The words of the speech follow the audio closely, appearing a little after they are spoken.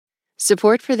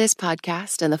Support for this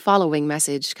podcast and the following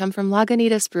message come from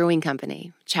Lagunitas Brewing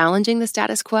Company, challenging the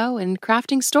status quo and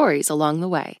crafting stories along the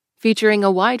way. Featuring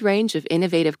a wide range of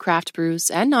innovative craft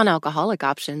brews and non-alcoholic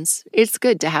options, it's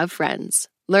good to have friends.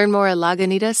 Learn more at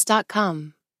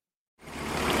lagunitas.com.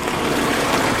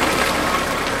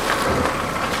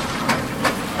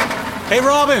 Hey,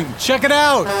 Robin, check it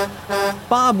out!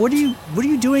 Bob, what are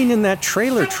you doing in that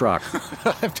trailer truck?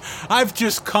 I've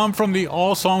just come from the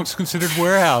All Songs Considered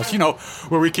warehouse,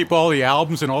 where we keep all the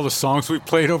albums and all the songs we've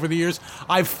played over the years.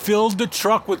 I've filled the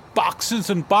truck with boxes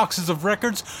and boxes of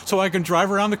records so I can drive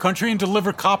around the country and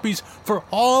deliver copies for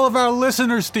all of our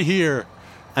listeners to hear.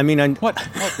 What?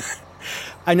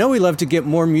 I know we love to get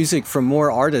more music from more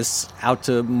artists out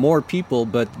to more people,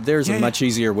 but there's a much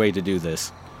easier way to do this.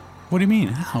 What do you mean?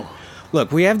 How?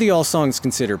 Look, we have the All Songs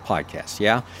Considered podcast,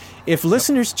 yeah? If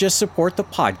listeners just support the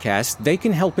podcast, they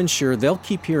can help ensure they'll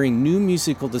keep hearing new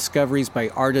musical discoveries by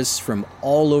artists from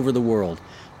all over the world.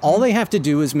 All they have to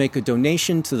do is make a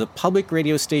donation to the public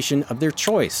radio station of their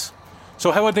choice.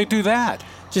 So how would they do that?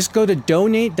 Just go to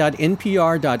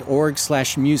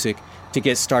donate.npr.org/music to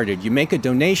get started. You make a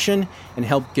donation and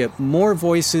help get more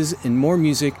voices and more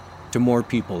music to more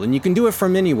people. And you can do it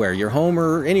from anywhere, your home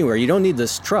or anywhere. You don't need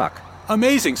this truck.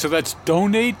 Amazing. So that's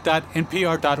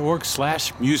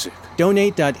donate.npr.org/music.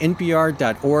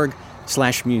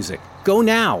 Donate.npr.org/music. Go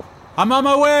now. I'm on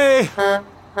my way.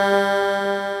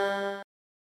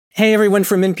 Hey everyone,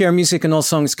 from NPR Music and All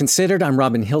Songs Considered, I'm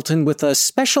Robin Hilton with a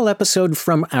special episode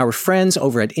from our friends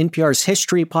over at NPR's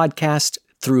history podcast,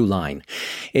 Throughline.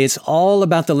 It's all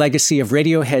about the legacy of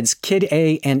Radiohead's Kid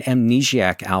A and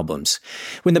Amnesiac albums.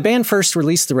 When the band first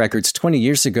released the records 20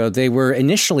 years ago, they were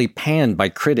initially panned by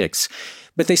critics,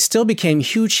 but they still became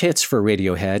huge hits for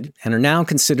Radiohead and are now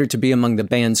considered to be among the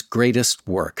band's greatest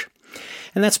work.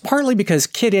 And that's partly because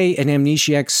Kid A and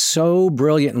Amnesiac so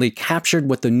brilliantly captured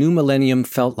what the new millennium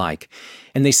felt like,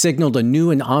 and they signaled a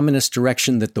new and ominous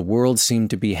direction that the world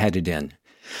seemed to be headed in.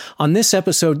 On this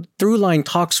episode, Throughline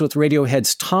talks with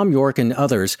Radiohead's Tom York and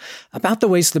others about the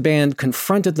ways the band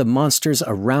confronted the monsters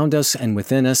around us and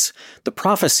within us, the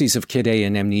prophecies of Kid A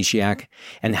and Amnesiac,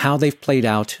 and how they've played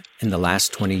out in the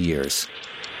last 20 years.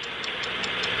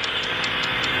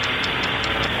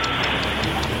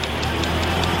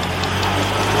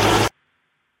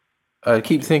 I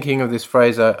keep thinking of this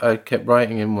phrase I kept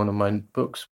writing in one of my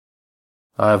books.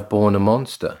 I have born a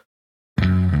monster.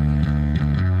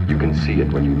 You can see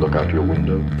it when you look out your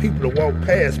window. People will walk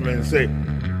past me and say,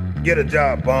 "Get a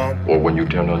job, bum." Or when you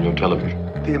turn on your television.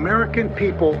 The American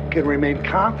people can remain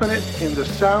confident in the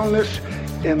soundness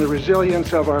and the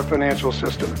resilience of our financial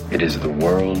system. It is the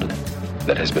world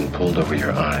that has been pulled over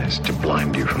your eyes to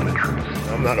blind you from the truth.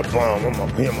 I'm not a bum, I'm a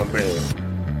human being.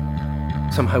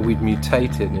 Somehow we'd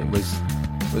mutated and it was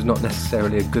not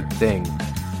necessarily a good thing.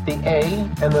 The A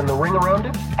and then the ring around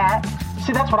it? At.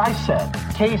 See, that's what I said.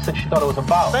 Kay said she thought it was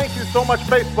about. Thank you so much,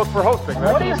 Facebook, for hosting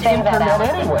that. What is internet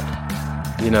anyway?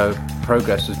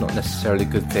 Progress was not necessarily a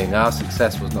good thing. Our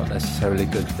success was not necessarily a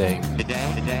good thing.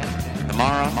 Today,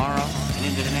 tomorrow, and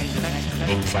into the next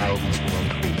day. Thousands will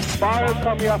increase. Fires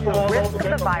coming up from all risk of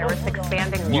the virus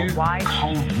expanding worldwide.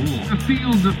 The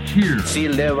fields of tears. Sea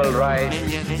level rise.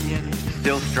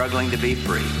 Still struggling to be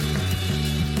free.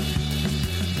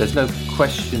 There's no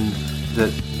question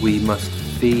that we must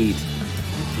feed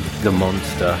the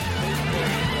monster.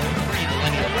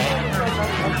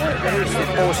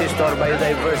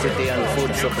 Biodiversity and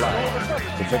food supply.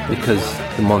 Because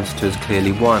the monster has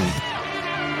clearly won.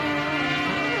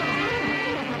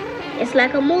 It's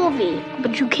like a movie,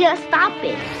 but you can't stop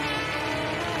it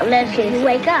unless you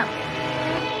wake up.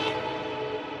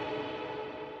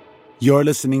 You're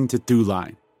listening to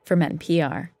Throughline from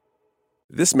NPR.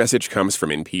 This message comes from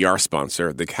NPR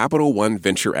sponsor, the Capital One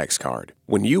Venture X Card.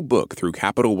 When you book through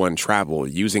Capital One Travel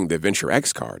using the Venture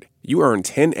X Card, you earn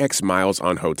 10x miles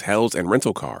on hotels and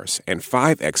rental cars and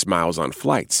 5x miles on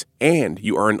flights. And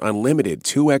you earn unlimited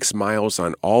 2x miles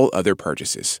on all other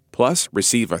purchases. Plus,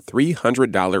 receive a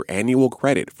 $300 annual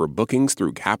credit for bookings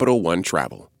through Capital One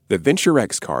Travel. The Venture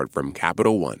X Card from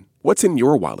Capital One. What's in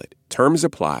your wallet? Terms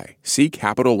apply. See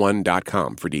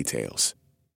CapitalOne.com for details.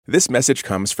 This message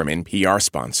comes from NPR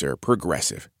sponsor,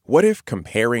 Progressive. What if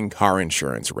comparing car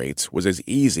insurance rates was as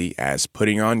easy as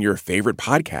putting on your favorite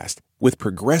podcast? With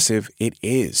Progressive, it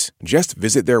is. Just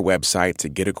visit their website to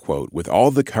get a quote with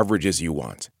all the coverages you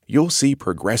want. You'll see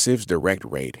Progressive's direct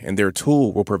rate, and their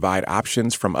tool will provide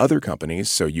options from other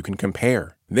companies so you can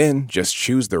compare. Then just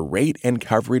choose the rate and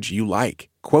coverage you like.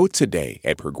 Quote today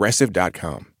at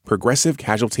Progressive.com. Progressive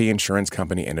Casualty Insurance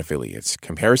Company and Affiliates.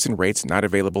 Comparison rates not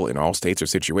available in all states or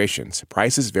situations.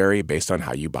 Prices vary based on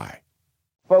how you buy.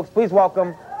 Folks, please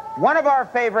welcome one of our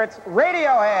favorites,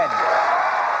 Radiohead.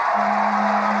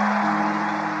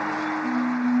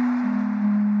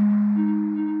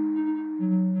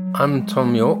 I'm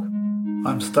Tom York.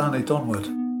 I'm Stanley Donwood.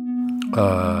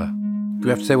 Do we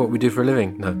have to say what we do for a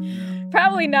living? No.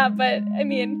 Probably not, but I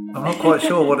mean... I'm not quite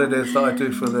sure what it is that I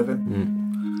do for a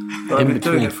living. But I've been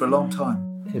doing it for a long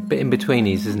time. A bit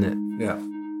in-betweenies, isn't it? Yeah.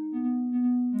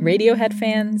 Radiohead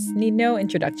fans need no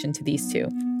introduction to these two.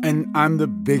 And I'm the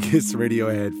biggest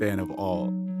Radiohead fan of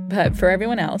all. But for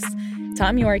everyone else,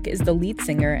 Tom York is the lead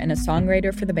singer and a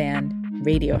songwriter for the band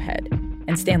Radiohead.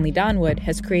 And Stanley Donwood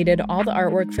has created all the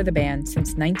artwork for the band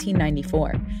since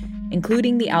 1994,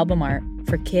 including the album art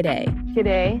for Kid A. Kid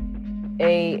A,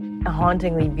 a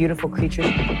hauntingly beautiful creature,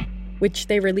 which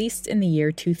they released in the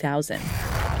year 2000.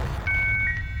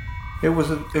 It was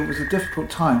a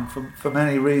difficult time for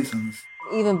many reasons.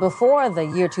 Even before the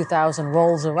year 2000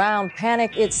 rolls around,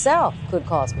 panic itself could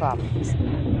cause problems.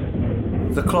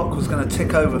 The clock was going to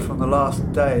tick over from the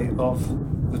last day of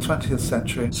the 20th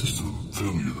century to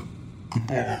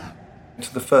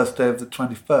the first day of the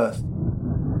 21st.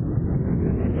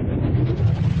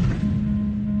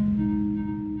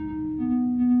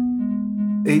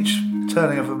 Each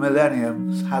turning of a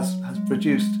millennium has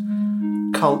produced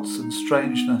cults and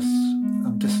strangeness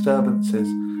and disturbances,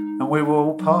 and we were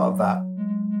all part of that.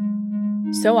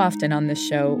 So often on this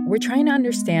show, we're trying to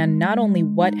understand not only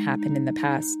what happened in the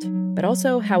past, but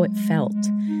also how it felt.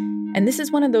 And this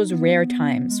is one of those rare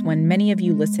times when many of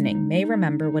you listening may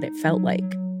remember what it felt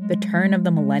like, the turn of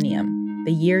the millennium,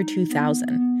 the year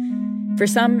 2000. For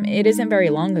some, it isn't very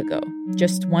long ago,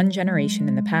 just one generation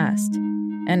in the past.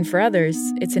 And for others,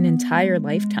 it's an entire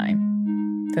lifetime.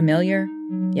 Familiar,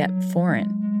 yet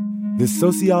foreign. The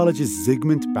sociologist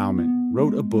Zygmunt Bauman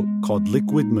wrote a book called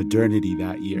Liquid Modernity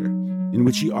that year, in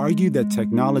which he argued that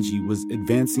technology was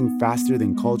advancing faster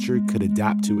than culture could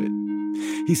adapt to it.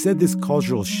 He said this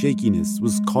cultural shakiness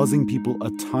was causing people a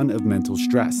ton of mental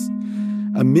stress.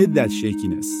 Amid that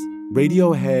shakiness,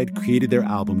 Radiohead created their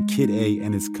album Kid A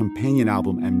and its companion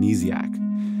album Amnesiac.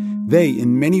 They,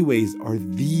 in many ways, are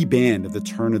the band of the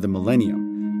turn of the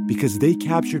millennium because they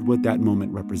captured what that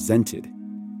moment represented,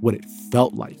 what it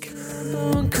felt like.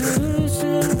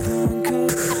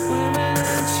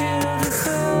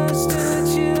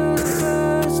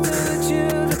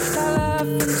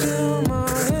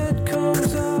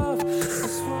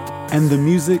 And the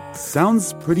music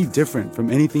sounds pretty different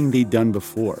from anything they'd done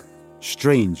before.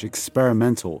 Strange,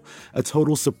 experimental, a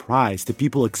total surprise to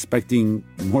people expecting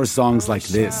more songs like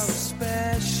this.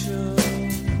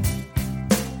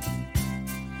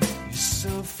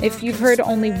 If you've heard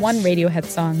only one Radiohead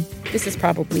song, this is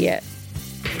probably it.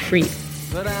 Creep.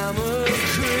 But I'm a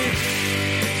creep.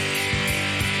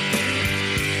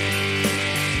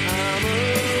 I'm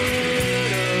a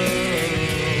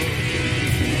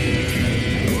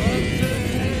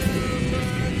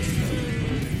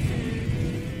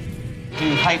Do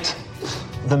you hate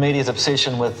the media's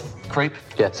obsession with creep?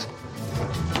 Yes.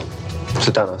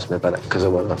 So don't ask me about it, because I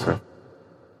won't answer it.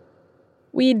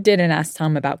 We didn't ask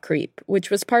Tom about Creep, which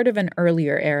was part of an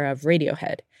earlier era of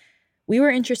Radiohead. We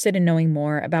were interested in knowing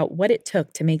more about what it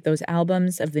took to make those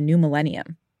albums of the new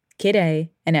millennium, Kid A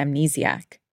and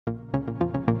Amnesiac.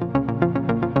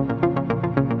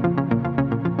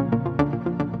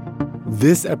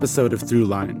 This episode of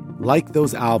Throughline, like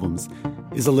those albums,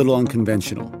 is a little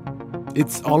unconventional.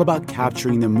 It's all about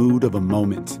capturing the mood of a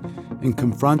moment and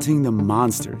confronting the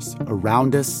monsters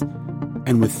around us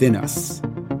and within us.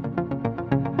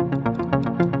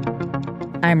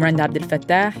 I'm Randa Abdel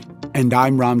Fattah. And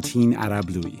I'm Ramteen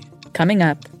Arablouei. Coming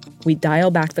up, we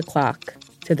dial back the clock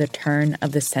to the turn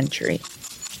of the century.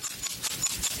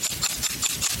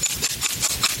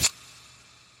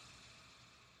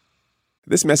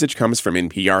 This message comes from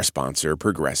NPR sponsor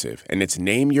Progressive, and it's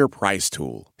Name Your Price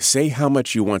tool. Say how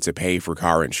much you want to pay for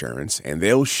car insurance, and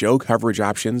they'll show coverage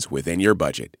options within your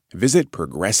budget. Visit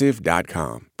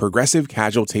Progressive.com. Progressive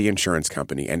Casualty Insurance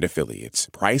Company and Affiliates.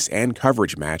 Price and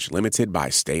coverage match limited by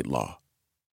state law.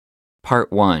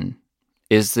 Part 1.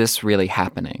 Is this really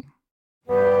happening?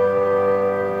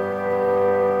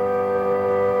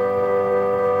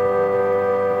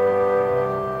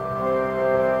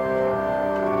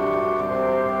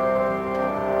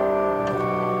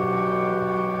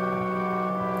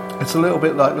 It's a little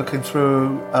bit like looking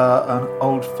through an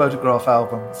old photograph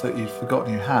album that you'd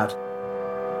forgotten you had.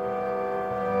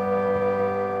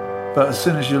 But as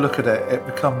soon as you look at it, it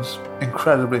becomes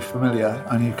incredibly familiar,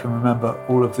 and you can remember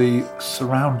all of the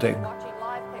surrounding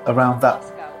around that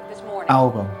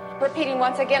album. Repeating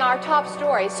once again our top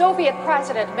story, Soviet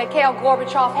President Mikhail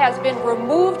Gorbachev has been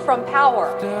removed from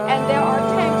power, and there are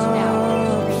tanks now.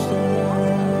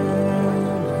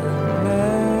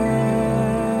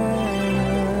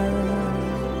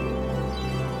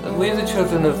 We're the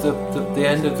children of the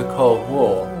end of the Cold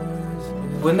War.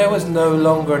 When there was no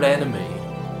longer an enemy,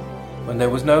 when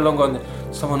there was no longer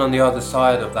someone on the other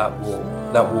side of that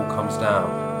wall comes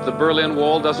down. The Berlin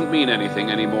Wall doesn't mean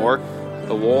anything anymore.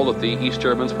 The wall that the East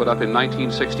Germans put up in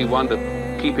 1961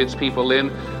 to keep its people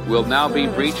in will now be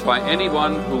breached by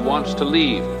anyone who wants to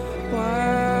leave.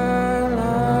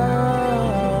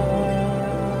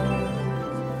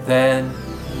 Then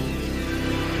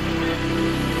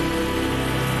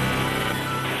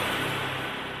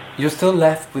you're still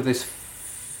left with this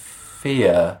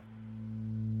fear.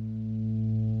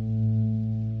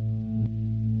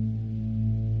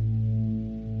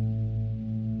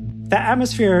 The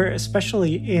atmosphere,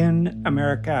 especially in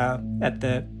America at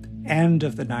the end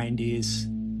of the 90s,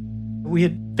 we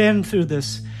had been through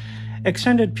this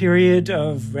extended period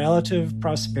of relative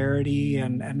prosperity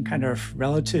and kind of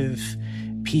relative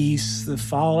peace, the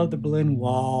fall of the Berlin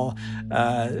Wall,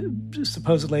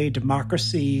 supposedly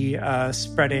democracy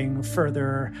spreading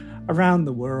further around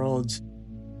the world.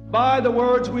 By the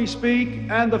words we speak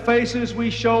and the faces we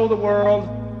show the world,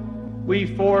 we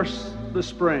force the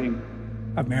spring.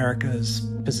 America's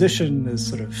position is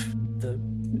sort of the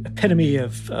epitome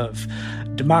of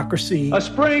democracy. A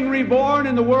spring reborn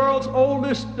in the world's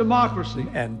oldest democracy.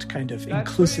 And kind of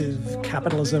inclusive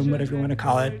capitalism, whatever you want to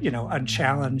call it,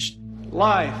 unchallenged.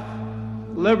 Life,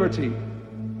 liberty,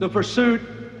 the pursuit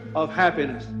of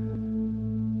happiness.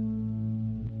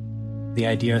 The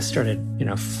idea started,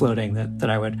 floating that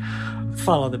I would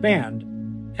follow the band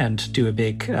and do a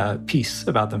big piece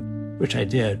about them, which I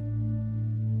did.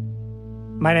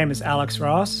 My name is Alex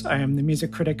Ross. I am the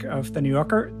music critic of The New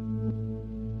Yorker.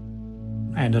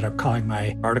 I ended up calling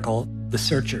my article The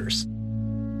Searchers.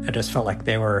 I just felt like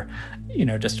they were,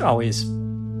 just always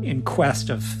in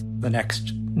quest of the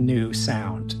next new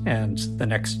sound and the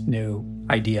next new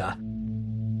idea.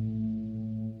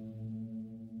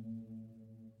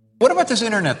 What about this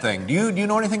internet thing? Do you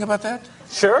know anything about that?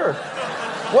 Sure.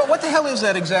 What the hell is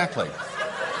that exactly?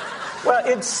 Well,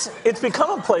 it's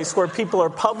become a place where people are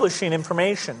publishing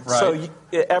information. Right. So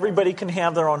everybody can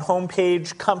have their own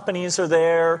homepage. Companies are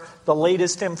there, the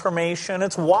latest information.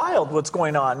 It's wild what's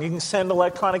going on. You can send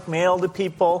electronic mail to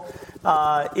people.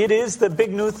 It is the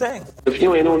big new thing. If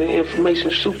you ain't on the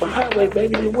information superhighway,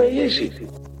 baby, where is it?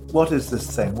 What is this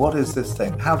thing? What is this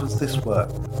thing? How does this work?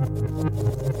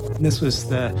 And this was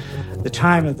the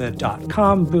time of the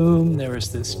 .com boom. There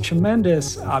was this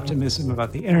tremendous optimism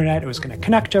about the internet. It was going to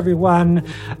connect everyone.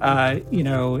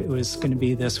 It was going to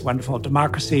be this wonderful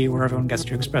democracy where everyone gets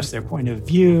to express their point of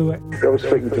view. I was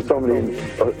speaking to somebody in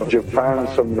Japan,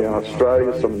 somebody in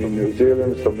Australia, somebody in New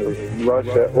Zealand, somebody in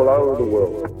Russia, all over the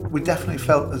world. We definitely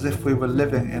felt as if we were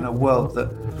living in a world that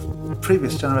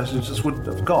previous generations just wouldn't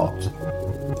have got.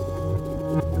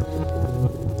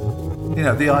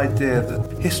 The idea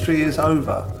that history is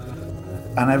over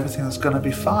and everything's going to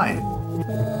be fine.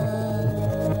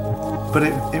 But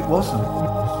it wasn't.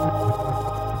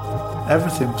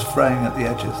 Everything was fraying at the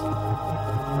edges.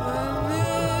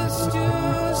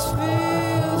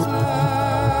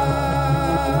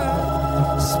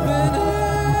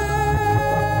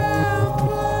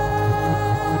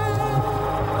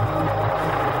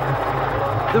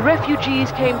 The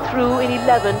refugees came through in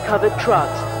 11 covered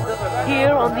trucks.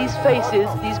 Here on these faces,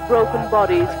 these broken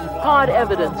bodies, hard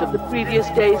evidence of the previous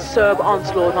day's Serb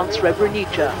onslaught on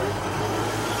Srebrenica.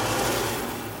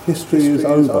 History is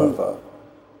over.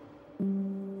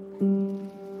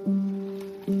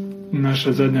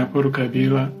 Naša zadnja poruka je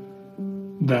bila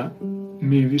da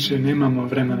mi više nemamo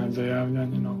vremena za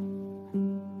javljanje novo.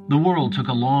 The world took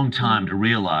a long time to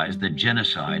realize that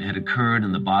genocide had occurred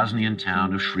in the Bosnian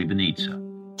town of Srebrenica.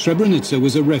 Srebrenica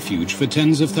was a refuge for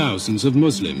tens of thousands of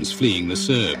Muslims fleeing the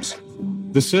Serbs.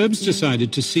 The Serbs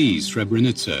decided to seize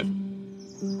Srebrenica.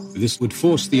 This would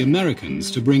force the Americans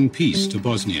to bring peace to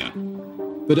Bosnia,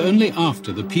 but only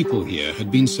after the people here had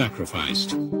been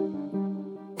sacrificed.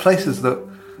 Places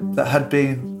that had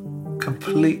been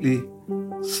completely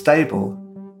stable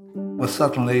were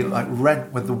suddenly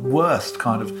rent with the worst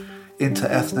kind of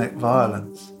inter-ethnic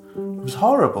violence. It was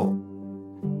horrible.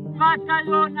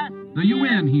 The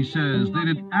UN, he says, they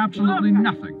did absolutely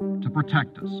nothing to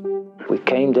protect us. We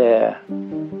came there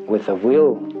with a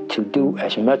will to do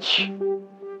as much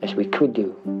as we could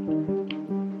do,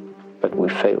 but we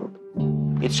failed.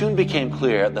 it soon became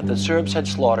clear that the Serbs had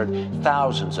slaughtered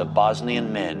thousands of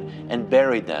Bosnian men and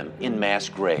buried them in mass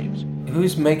graves.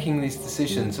 Who's making these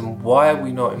decisions and why are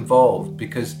we not involved?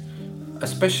 Because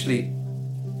especially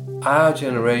our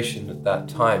generation at that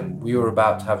time, we were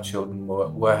about to have children,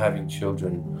 we're having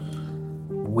children.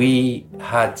 We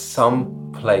had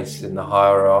some place in the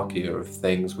hierarchy of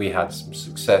things. We had some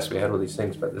success, we had all these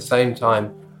things, but at the same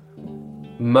time,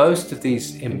 most of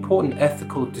these important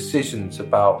ethical decisions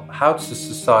about how does a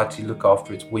society look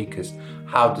after its weakest,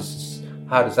 how does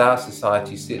our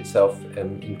society see itself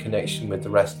in connection with the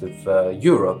rest of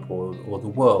Europe or the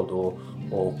world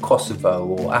or Kosovo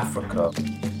or Africa.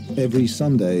 Every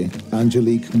Sunday,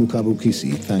 Angelique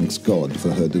Mukabukisi thanks God for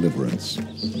her deliverance.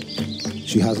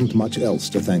 She hasn't much else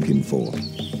to thank him for.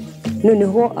 Her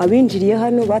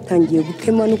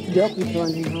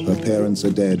parents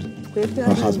are dead.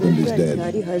 Her husband is dead.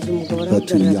 Her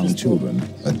 2 young children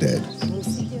are dead.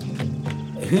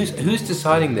 Who's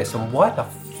deciding this, and why the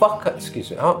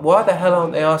hell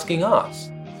aren't they asking us?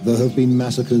 There have been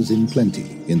massacres in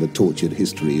plenty in the tortured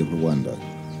history of Rwanda.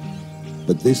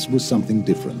 But this was something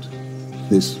different.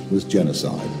 This was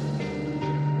genocide.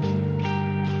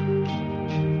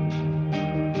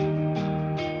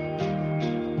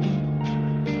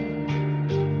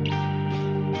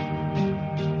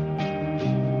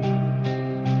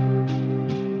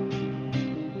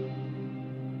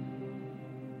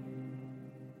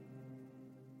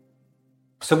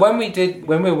 So when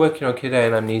we were working on Kid A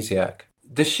and Amnesiac,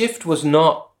 the shift was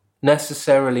not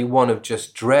necessarily one of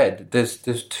just dread. There's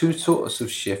two sorts of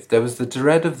shift. There was the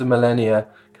dread of the millennia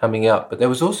coming up, but there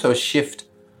was also a shift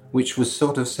which was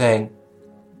sort of saying,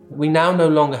 we now no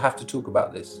longer have to talk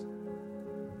about this.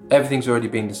 Everything's already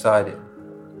been decided.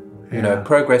 Yeah. You know,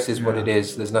 progress is what it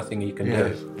is. There's nothing you can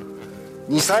do.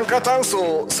 二酸化炭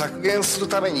素を削減する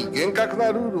ために厳格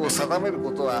なルールを定める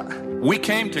ことは We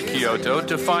came to Kyoto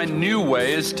to find new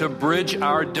ways to bridge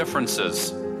our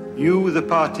differences. You, the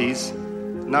parties,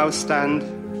 now stand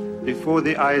before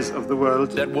the eyes of the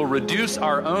world that will reduce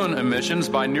our own emissions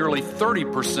by nearly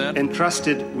 30%,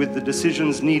 entrusted with the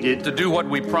decisions needed to do what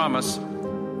we promise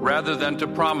rather than to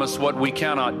promise what we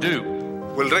cannot do.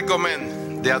 We'll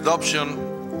recommend the adoption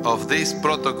of this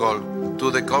protocol to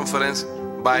the conference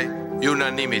by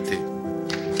unanimity.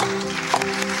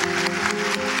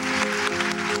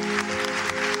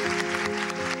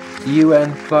 The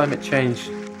UN climate change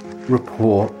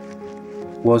report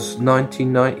was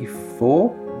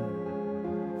 1994,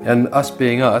 and us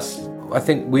being us, I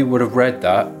think we would have read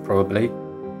that probably.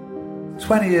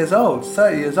 20 years old,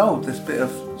 30 years old, this bit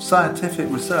of scientific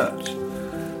research,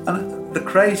 and the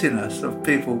craziness of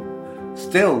people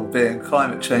still being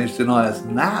climate change deniers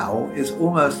now is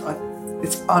almost,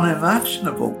 it's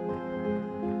unimaginable.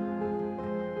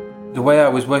 The way I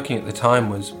was working at the time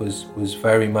was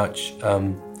very much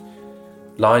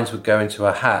lines would go into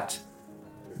a hat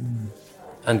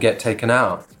and get taken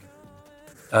out,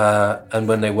 and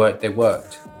when they worked, they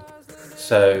worked.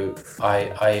 So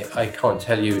I can't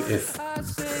tell you if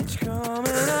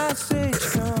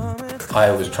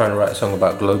I was trying to write a song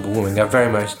about global warming. I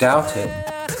very much doubt it.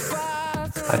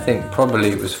 I think probably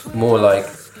it was more like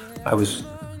I was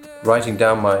writing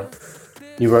down my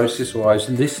neurosis, or I was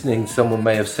listening. Someone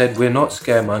may have said, we're not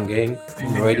scaremongering,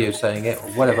 on the radio saying it, or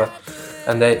whatever,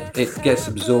 and it gets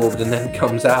absorbed and then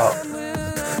comes out.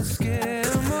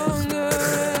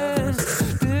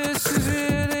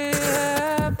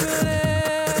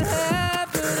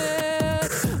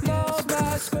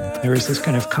 There is this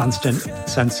kind of constant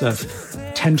sense of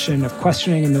tension, of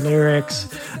questioning in the lyrics,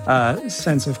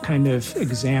 sense of kind of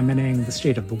examining the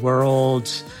state of the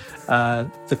world,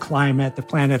 the climate, the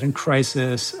planet in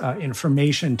crisis,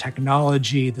 information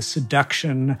technology, the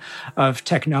seduction of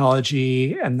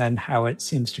technology, and then how it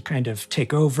seems to kind of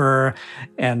take over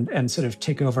and sort of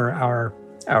take over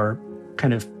our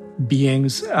kind of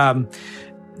beings.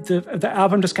 The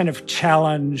album just kind of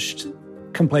challenged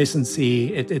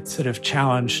complacency. It sort of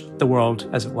challenged the world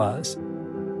as it was.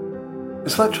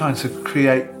 It's like trying to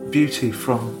create beauty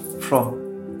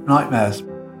from nightmares.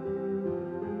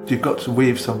 You've got to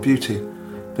weave some beauty,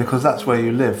 because that's where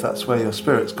you live, that's where your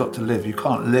spirit's got to live. You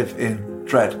can't live in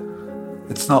dread.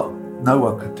 It's not, no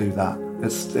one could do that.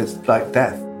 It's like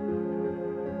death.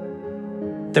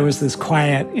 There was this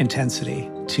quiet intensity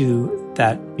to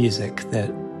that music that,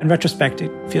 in retrospect,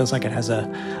 it feels like it has a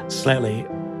slightly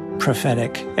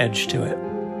prophetic edge to it.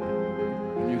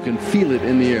 You can feel it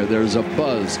in the air. There's a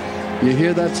buzz. You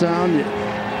hear that sound?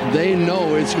 They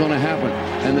know it's going to happen.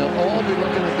 And they'll all be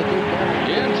looking at the big ball.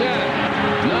 In 10,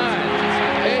 9,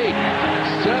 8,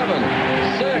 7,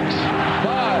 6,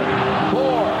 5,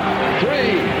 4,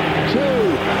 3, 2,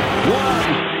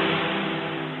 1.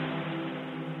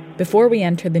 Before we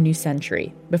enter the new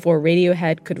century, before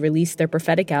Radiohead could release their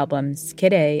prophetic albums,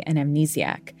 Kid A and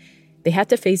Amnesiac, they had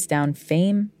to face down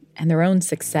fame and their own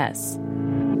success.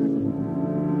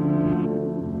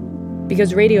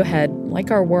 Because Radiohead,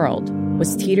 like our world,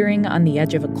 was teetering on the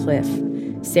edge of a cliff,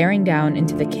 staring down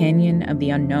into the canyon of the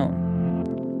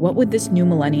unknown. What would this new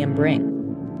millennium bring?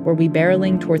 Were we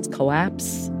barreling towards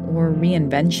collapse or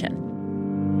reinvention?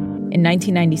 In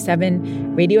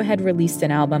 1997, Radiohead released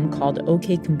an album called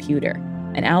OK Computer,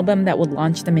 an album that would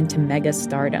launch them into mega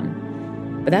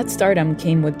stardom. But that stardom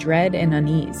came with dread and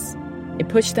unease. It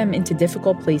pushed them into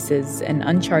difficult places and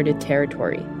uncharted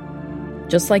territory.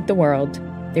 Just like the world,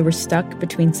 they were stuck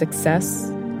between success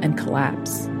and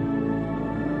collapse.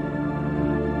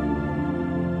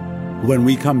 When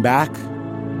we come back,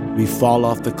 we fall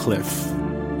off the cliff.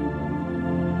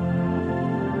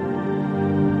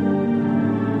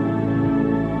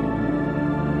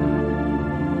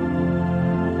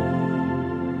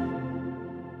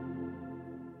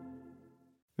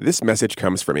 This message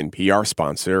comes from NPR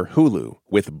sponsor Hulu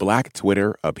with Black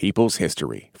Twitter, A People's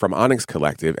History from Onyx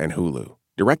Collective and Hulu.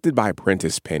 Directed by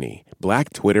Prentice Penny,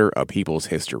 Black Twitter, A People's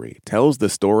History tells the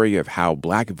story of how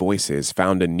Black voices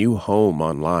found a new home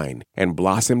online and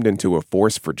blossomed into a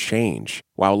force for change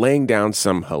while laying down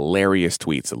some hilarious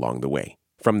tweets along the way.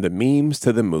 From the memes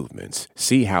to the movements,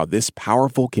 see how this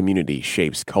powerful community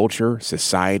shapes culture,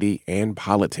 society, and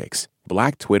politics.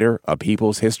 Black Twitter, A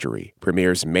People's History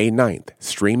premieres May 9th,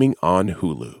 streaming on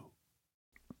Hulu.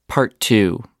 Part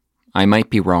 2. I Might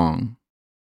Be Wrong.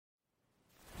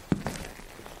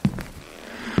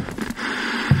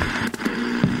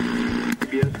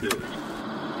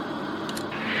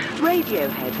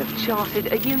 Radiohead have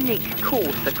charted a unique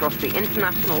course across the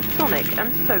international sonic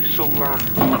and social realm.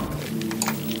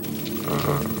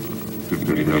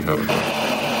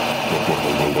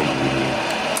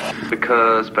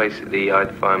 Because basically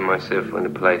I'd find myself in a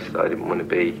place that I didn't want to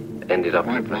be, ended up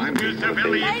in a place I didn't want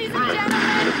to be.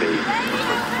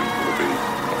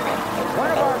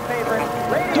 One of our favorites,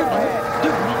 Radiohead.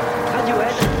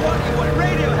 Radiohead. What?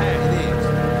 Radiohead. It is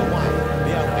the one,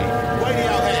 the only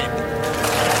Radiohead.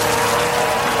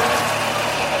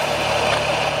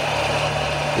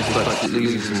 It's like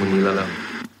losing someone you love.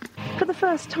 For the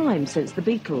first time since the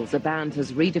Beatles, a band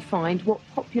has redefined what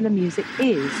popular music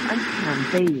is and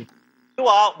can be. You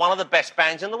are one of the best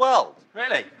bands in the world.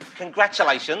 Really?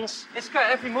 Congratulations. It's great.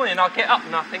 Every morning I get up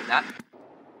and I think that.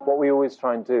 What we always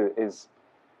try and do is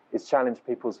challenge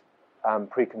people's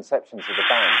preconceptions of the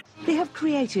band. They have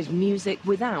created music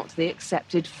without the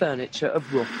accepted furniture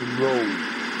of rock and roll.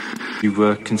 You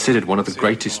were considered one of the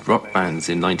greatest rock bands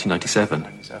in 1997.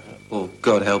 Well,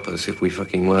 God help us if we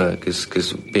fucking were,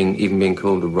 because being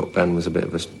called a rock band was a bit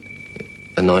of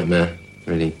a nightmare,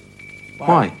 really.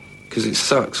 Why? Because it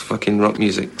sucks. Fucking rock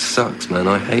music sucks, man.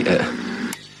 I hate it.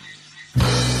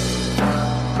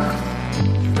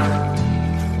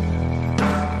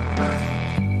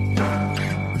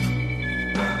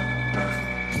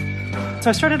 So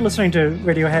I started listening to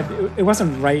Radiohead. It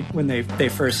wasn't right when they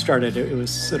first started. It was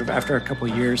sort of after a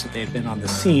couple of years that they had been on the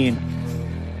scene.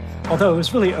 Although it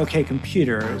was really OK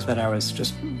Computer that I was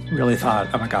just really thought,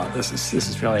 oh my God, this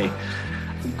is really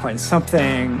quite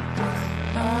something.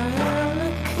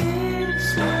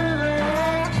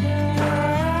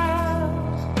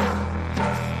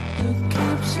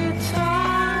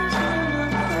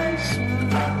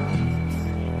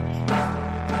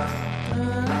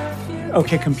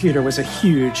 OK Computer was a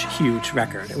huge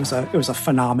record. It was a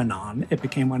phenomenon. It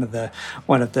became one of the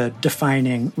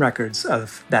defining records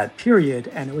of that period,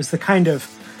 and it was the kind of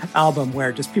album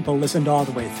where just people listened all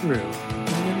the way through.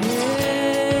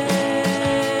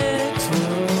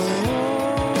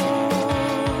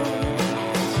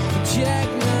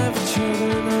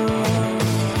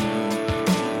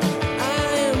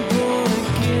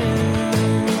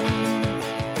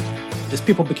 As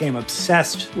people became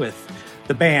obsessed with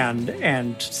the band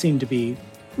and seemed to be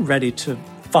ready to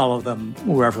follow them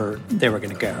wherever they were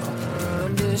going to go.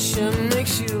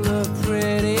 Makes you look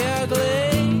pretty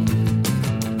ugly.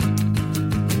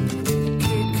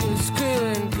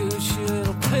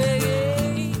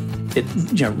 It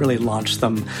really launched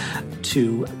them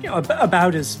to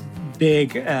about as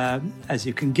big as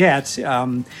you can get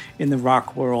in the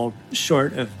rock world,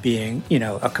 short of being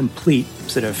a complete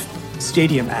sort of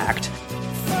stadium act.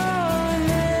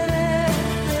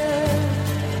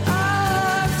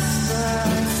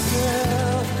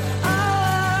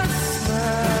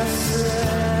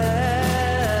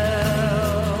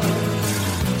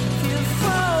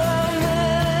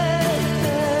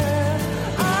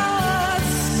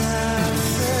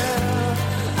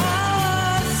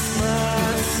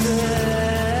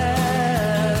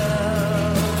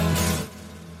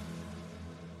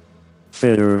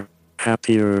 fitter,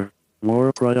 happier,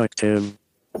 more productive,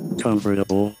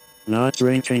 comfortable, not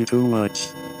drinking too much,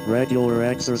 regular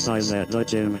exercise at the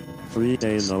gym, 3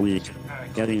 days a week,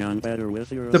 getting on better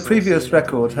with your... The previous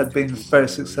record had been very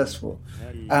successful,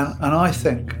 and I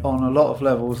think on a lot of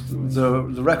levels the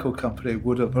record company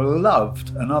would have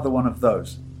loved another one of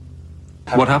those.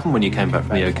 What happened when you came back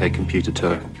from the OK Computer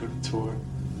tour?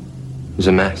 It was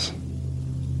a mess.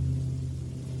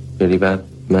 Really bad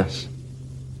mess.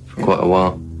 For quite a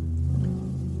while.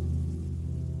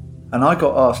 And I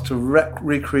got asked to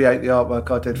recreate the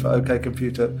artwork I did for OK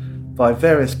Computer by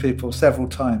various people several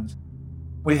times.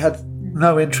 We had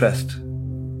no interest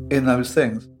in those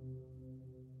things.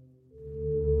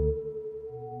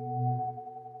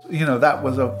 You know, that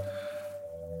was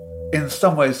in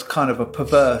some ways kind of a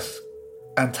perverse,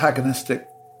 antagonistic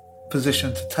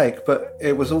position to take, but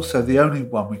it was also the only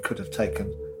one we could have taken,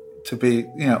 to be,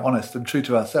 honest and true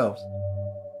to ourselves.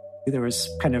 There was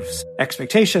kind of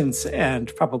expectations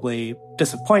and probably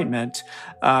disappointment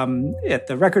at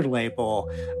the record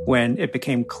label when it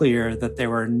became clear that they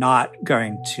were not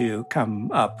going to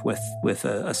come up with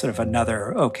a sort of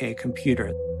another OK Computer.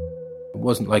 It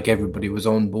wasn't like everybody was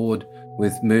on board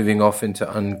with moving off into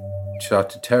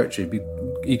uncharted territory,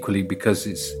 equally because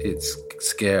it's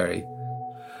scary.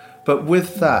 But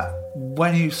with that,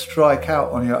 when you strike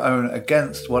out on your own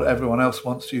against what everyone else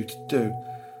wants you to do,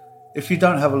 if you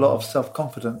don't have a lot of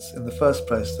self-confidence in the first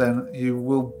place, then you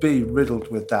will be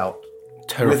riddled with doubt.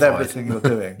 Terrified. With everything you're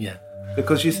doing. Yeah.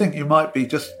 Because you think you might be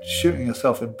just shooting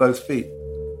yourself in both feet.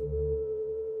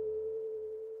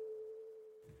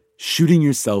 Shooting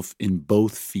yourself in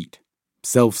both feet.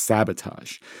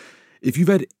 Self-sabotage. If you've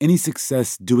had any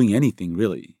success doing anything,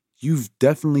 really, you've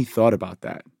definitely thought about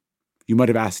that. You might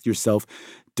have asked yourself,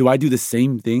 do I do the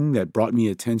same thing that brought me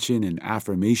attention and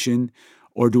affirmation?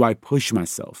 Or do I push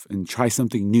myself and try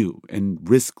something new and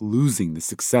risk losing the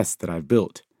success that I've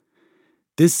built?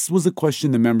 This was a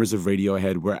question the members of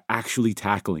Radiohead were actually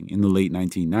tackling in the late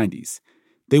 1990s.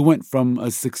 They went from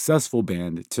a successful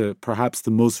band to perhaps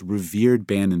the most revered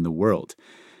band in the world.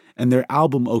 And their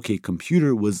album OK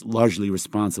Computer was largely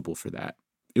responsible for that.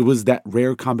 It was that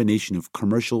rare combination of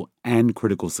commercial and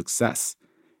critical success.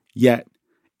 Yet,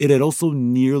 it had also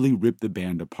nearly ripped the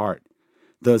band apart.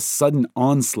 The sudden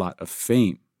onslaught of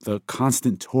fame, the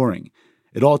constant touring,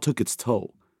 it all took its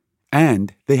toll.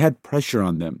 And they had pressure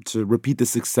on them to repeat the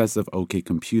success of OK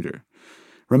Computer.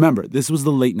 Remember, this was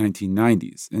the late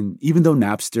 1990s, and even though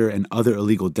Napster and other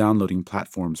illegal downloading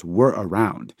platforms were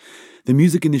around, the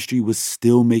music industry was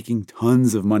still making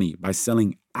tons of money by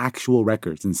selling actual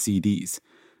records and CDs.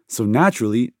 So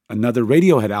naturally, another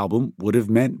Radiohead album would have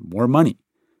meant more money.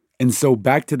 And so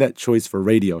back to that choice for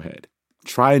Radiohead.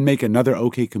 Try and make another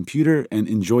OK Computer and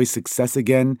enjoy success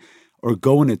again, or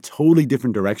go in a totally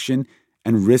different direction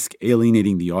and risk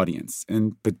alienating the audience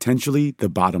and potentially the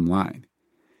bottom line.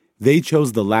 They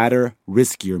chose the latter,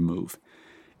 riskier move.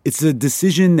 It's a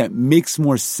decision that makes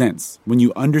more sense when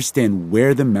you understand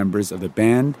where the members of the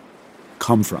band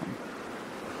come from.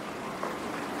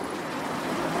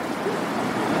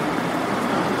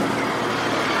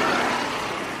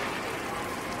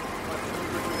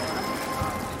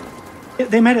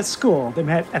 They met at school. They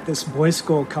met at this boys'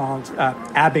 school called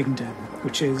Abingdon,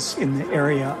 which is in the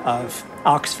area of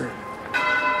Oxford.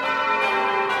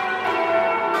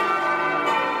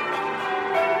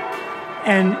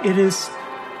 And it is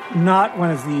not one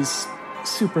of these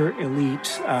super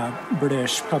elite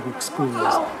British public schools.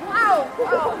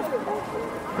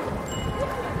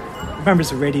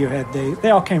 Members of Radiohead,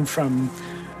 they all came from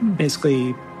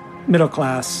basically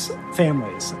middle-class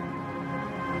families.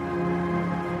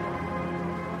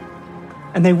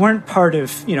 And they weren't part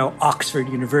of, Oxford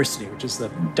University, which is the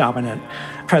dominant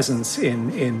presence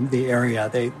in the area.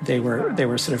 They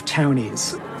were sort of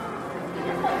townies.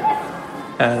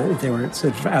 They were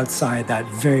sort of outside that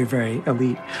very, very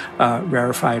elite,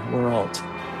 rarefied world.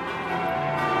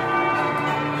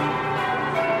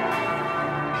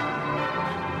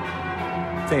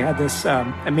 They had this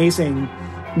amazing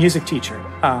music teacher,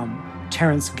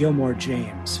 Terence Gilmore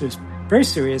James, who's very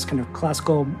serious, kind of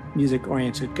classical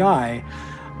music-oriented guy,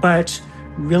 but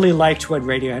really liked what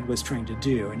Radiohead was trying to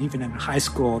do. And even in high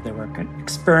school, they were kind of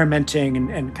experimenting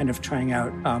and kind of trying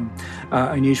out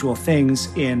unusual things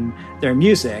in their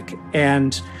music.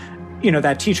 And,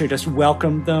 that teacher just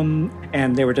welcomed them,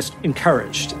 and they were just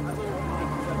encouraged.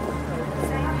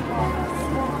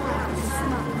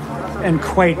 And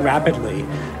quite rapidly,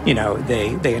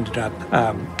 they ended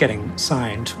up getting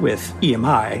signed with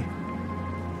EMI.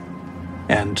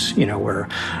 and were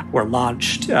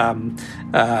launched and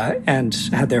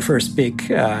had their first big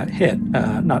hit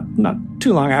not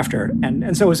too long after,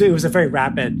 and so it was a very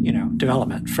rapid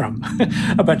development from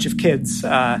a bunch of kids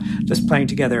just playing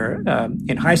together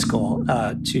in high school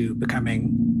to becoming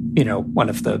one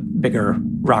of the bigger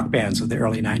rock bands of the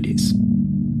early 90s.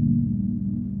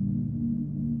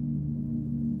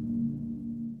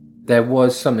 There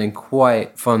was something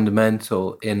quite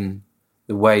fundamental in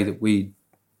the way that we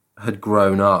had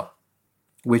grown up,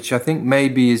 which I think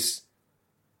maybe is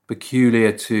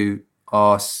peculiar to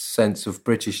our sense of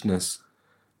Britishness,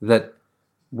 that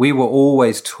we were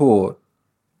always taught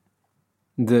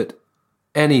that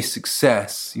any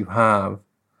success you have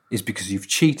is because you've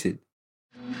cheated.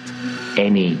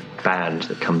 Any band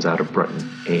that comes out of Britain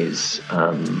is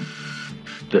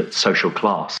the social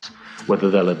class, whether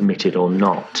they'll admit it or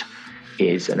not,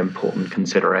 is an important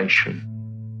consideration.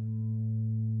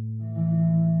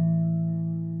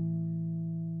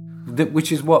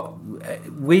 Which is what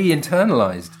we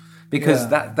internalized, because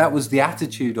that was the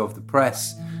attitude of the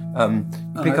press.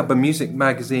 Pick up a music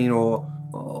magazine or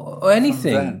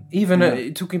anything,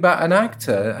 even talking about an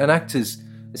actor. An actor's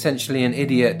essentially an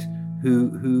idiot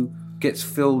who gets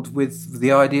filled with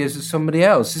the ideas of somebody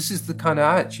else. This is the kind of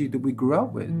attitude that we grew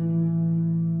up with.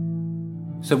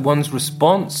 So one's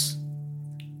response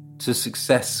to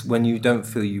success when you don't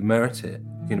feel you merit it,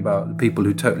 thinking about the people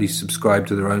who totally subscribe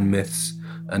to their own myths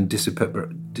and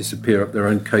disappear up their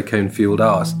own cocaine-fueled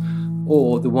arse,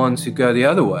 or the ones who go the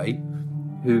other way,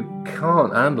 who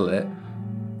can't handle it,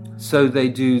 so they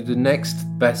do the next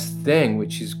best thing,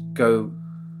 which is go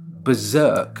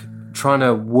berserk, trying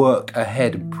to work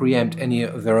ahead and preempt any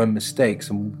of their own mistakes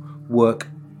and work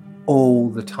all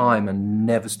the time and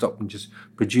never stop and just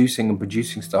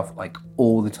producing stuff like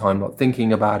all the time, not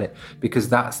thinking about it, because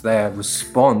that's their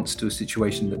response to a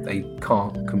situation that they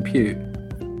can't compute.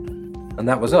 And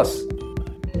that was us.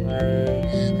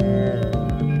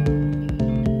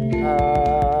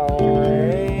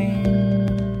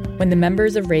 When the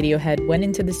members of Radiohead went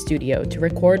into the studio to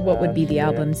record what would be the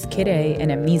albums Kid A and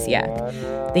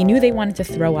Amnesiac, they knew they wanted to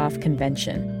throw off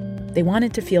convention. They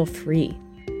wanted to feel free.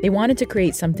 They wanted to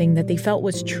create something that they felt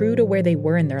was true to where they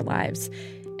were in their lives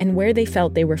and where they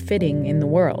felt they were fitting in the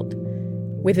world.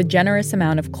 With a generous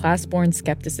amount of class-born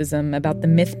skepticism about the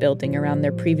myth-building around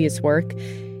their previous work,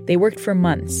 they worked for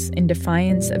months in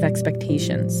defiance of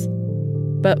expectations.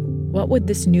 But what would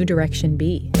this new direction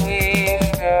be?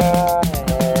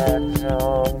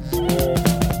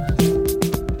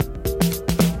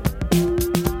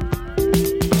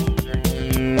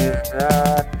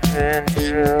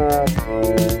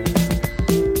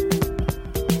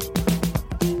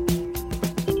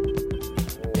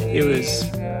 It was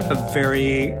a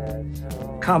very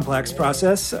complex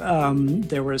process.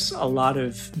 There was a lot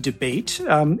of debate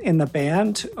in the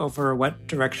band over what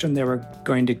direction they were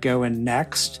going to go in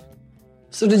next.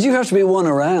 So did you have to be one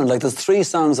around? Like, there's 3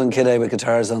 songs on Kid A with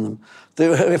guitars on them.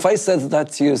 If I said that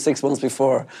to you 6 months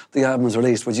before the album was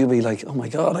released, would you be like, oh my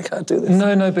God, I can't do this?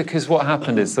 No, because what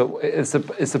happened is that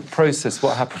it's a process.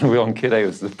 What happened on Kid A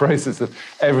was the process of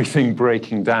everything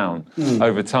breaking down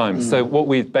over time. So what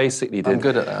we basically did... I'm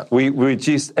good at that. We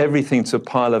reduced everything to a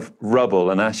pile of rubble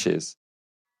and ashes.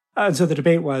 And so the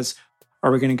debate was,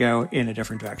 are we going to go in a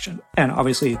different direction? And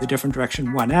obviously the different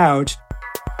direction won out.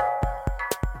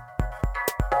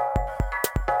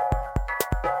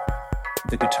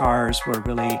 The guitars were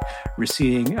really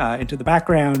receding into the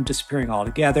background, disappearing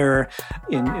altogether.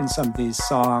 In some of these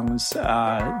songs,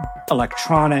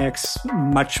 electronics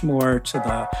much more to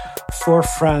the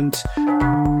forefront.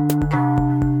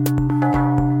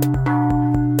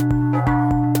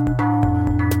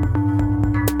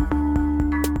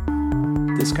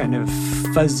 This kind of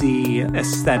fuzzy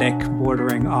aesthetic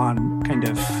bordering on kind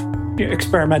of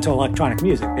experimental electronic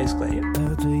music, basically.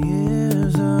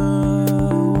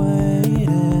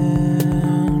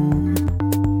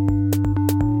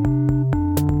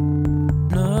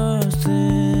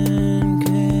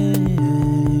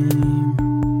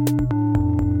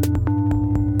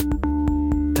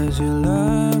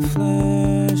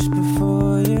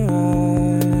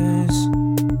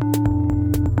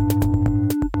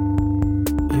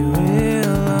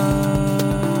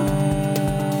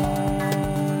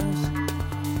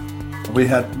 We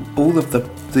had all of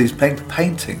these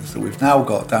paintings that we've now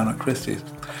got down at Christie's.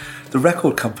 The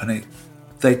record company,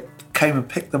 they came and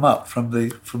picked them up from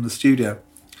the studio,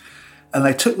 and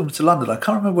they took them to London. I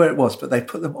can't remember where it was, but they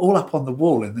put them all up on the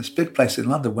wall in this big place in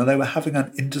London where they were having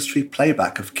an industry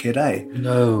playback of Kid A.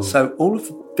 No. So all of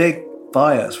the big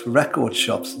buyers for record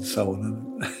shops and so on.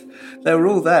 And they were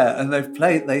all there, and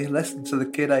they listened to the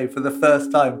Kid A for the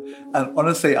first time. And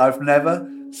honestly, I've never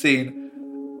seen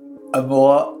a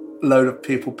more load of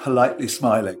people politely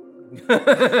smiling. They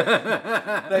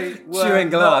were chewing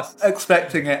glass, not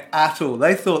expecting it at all.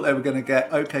 They thought they were going to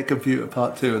get OK Computer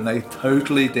Part 2, and they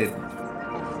totally didn't.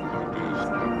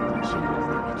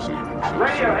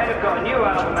 Radiohead have got a new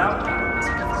album out.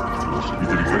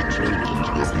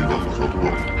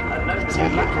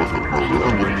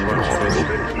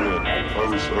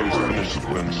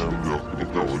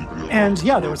 And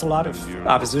yeah, there was a lot of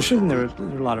opposition. There were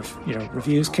a lot of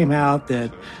reviews came out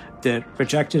that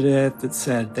rejected it, that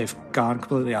said they've gone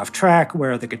completely off track.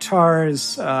 Where are the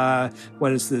guitars?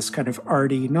 What is this kind of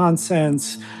arty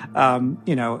nonsense?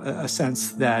 A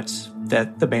sense that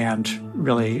the band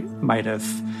really might have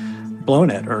blown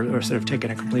it or sort of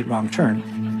taken a complete wrong turn.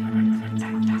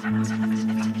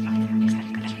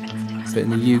 But in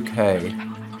the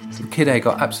UK, Kid A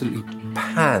got absolutely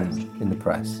panned in the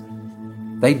press.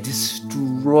 They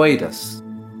destroyed us.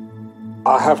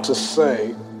 I have to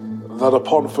say that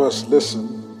upon first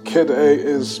listen, Kid A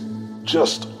is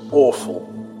just awful.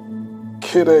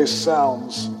 Kid A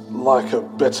sounds like a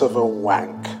bit of a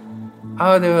wank.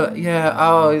 Oh, they were,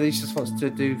 he just wants to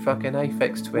do fucking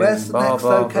Aphex Twin. Where's the next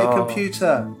OK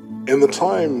Computer? In the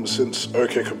time since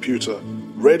OK Computer,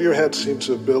 Radiohead seemed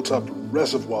to have built up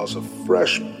reservoirs of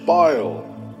fresh bile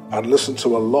and listened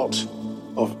to a lot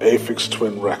of Aphex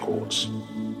Twin records.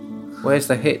 Where's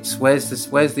the hits? Where's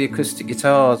the acoustic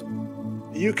guitars?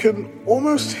 You can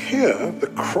almost hear the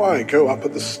cry go up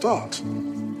at the start.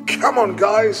 Come on,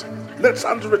 guys, let's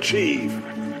underachieve.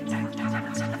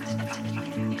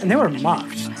 And they were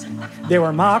mocked. They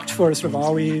were mocked for sort of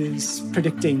always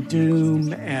predicting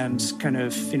doom and kind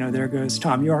of, there goes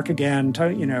Tom York again,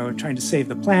 trying to save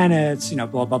the planet,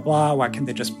 blah, blah, blah. Why can't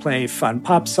they just play fun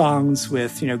pop songs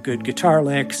with, good guitar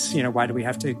licks? Why do we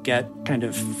have to get kind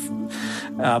of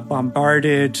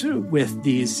bombarded with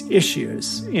these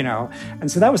issues,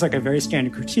 And so that was like a very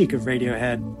standard critique of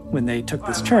Radiohead when they took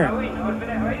this turn.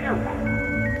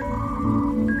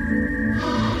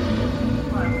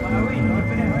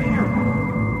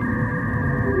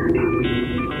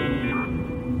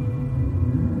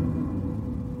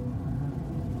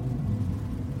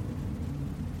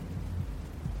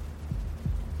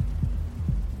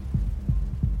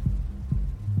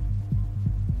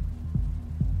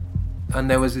 And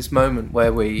there was this moment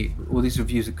where all these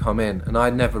reviews had come in, and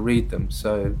I'd never read them,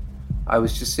 so I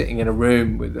was just sitting in a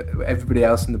room with everybody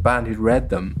else in the band who'd read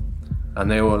them,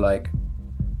 and they were like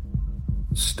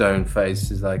stone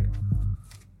faces, like,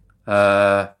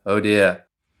 oh dear.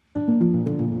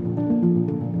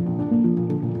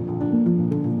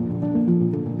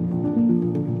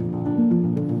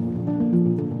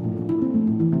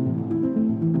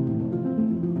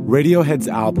 Radiohead's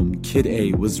album, Kid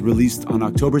A, was released on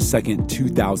October 2nd,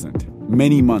 2000,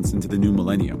 many months into the new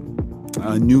millennium.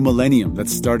 A new millennium that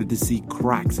started to see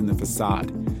cracks in the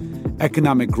facade.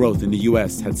 Economic growth in the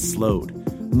U.S. had slowed.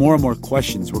 More and more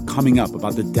questions were coming up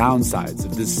about the downsides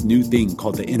of this new thing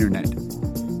called the internet.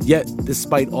 Yet,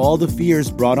 despite all the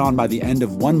fears brought on by the end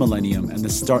of one millennium and the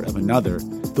start of another,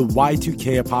 the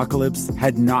Y2K apocalypse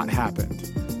had not happened.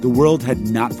 The world had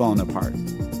not fallen apart.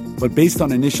 But based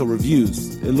on initial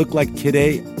reviews, it looked like Kid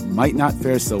A might not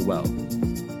fare so well.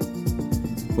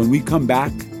 When we come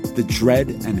back, the dread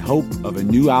and hope of a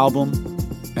new album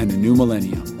and a new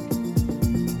millennium.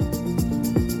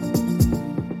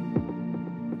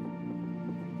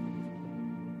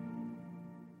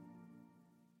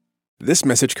 This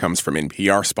message comes from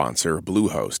NPR sponsor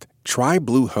Bluehost. Try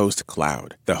Bluehost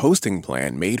Cloud, the hosting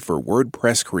plan made for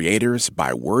WordPress creators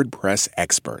by WordPress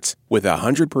experts. With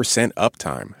 100%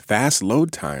 uptime, fast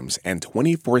load times, and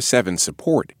 24/7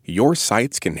 support, your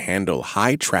sites can handle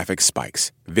high traffic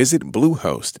spikes. Visit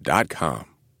Bluehost.com.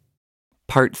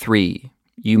 Part 3.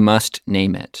 You Must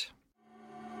Name It.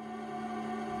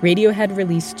 Radiohead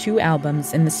released 2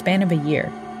 albums in the span of a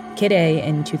year, Kid A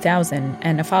in 2000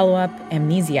 and a follow-up,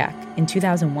 Amnesiac, in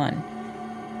 2001.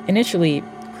 Initially,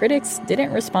 critics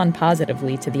didn't respond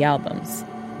positively to the albums.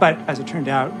 But as it turned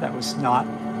out, that was not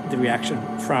the reaction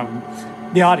from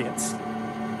the audience.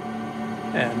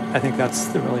 And I think that's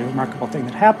the really remarkable thing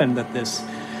that happened, that this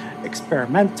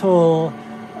experimental,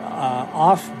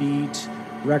 offbeat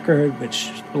record,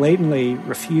 which blatantly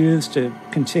refused to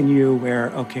continue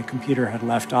where OK Computer had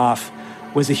left off,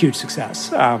 was a huge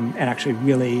success and actually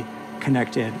really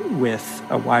connected with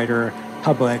a wider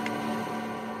public.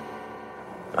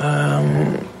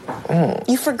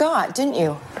 You forgot, didn't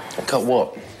you? Got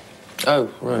what? Oh,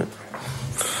 right.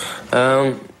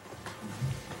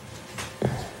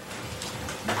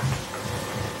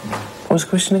 What was the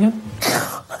question again?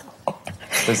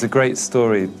 There's a great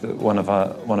story that one of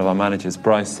our managers,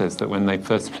 Bryce, says that when they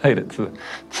first played it to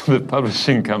the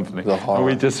publishing company, and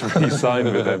we just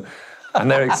re-signed with them,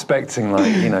 and they're expecting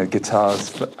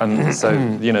guitars, and so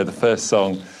the first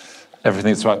song,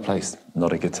 everything's the right place,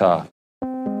 not a guitar.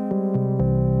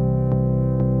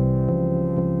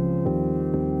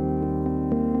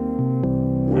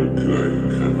 When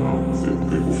Kid came out, I think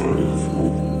people found it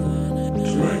difficult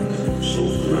to make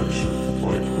sort of connection,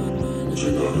 like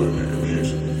music that I heard in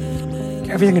computer.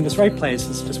 Everything in Its Right Place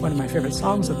is just one of my favorite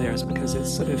songs of theirs because it's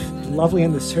sort of lovely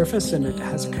on the surface and it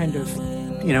has a kind of,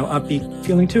 upbeat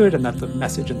feeling to it, and that the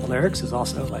message in the lyrics is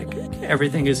also like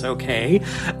everything is okay,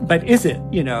 but is it?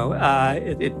 You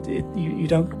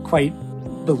don't quite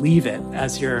believe it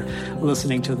as you're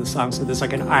listening to the song. So there's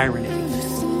like an irony.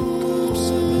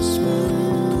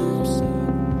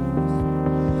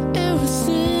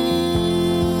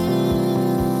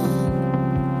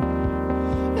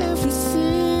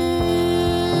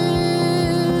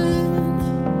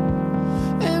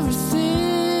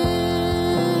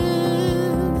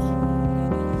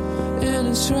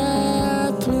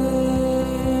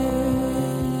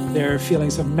 There are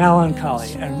feelings of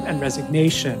melancholy and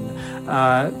resignation,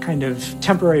 kind of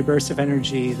temporary bursts of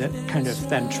energy that kind of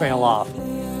then trail off.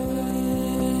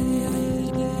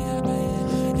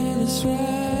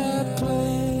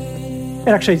 It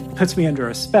actually puts me under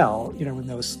a spell, when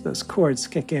those chords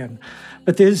kick in.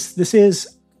 But this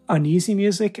is uneasy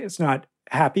music. It's not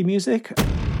happy music.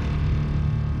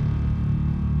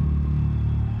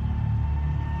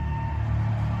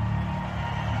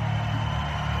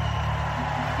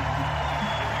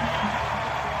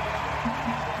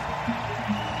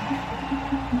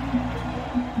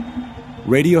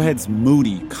 Radiohead's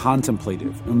moody,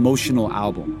 contemplative, emotional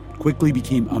album quickly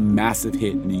became a massive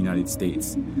hit in the United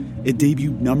States. It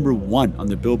debuted #1 on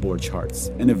the Billboard charts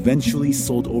and eventually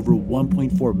sold over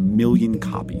 1.4 million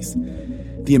copies.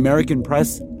 The American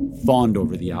press fawned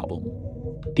over the album.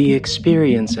 The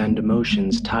experience and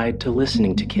emotions tied to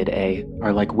listening to Kid A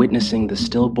are like witnessing the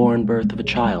stillborn birth of a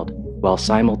child, while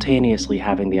simultaneously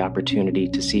having the opportunity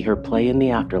to see her play in the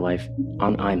afterlife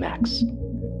on IMAX.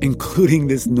 Including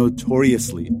this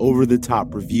notoriously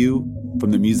over-the-top review from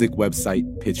the music website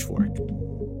Pitchfork.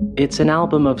 It's an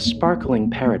album of sparkling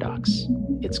paradox.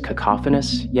 It's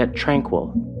cacophonous yet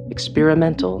tranquil,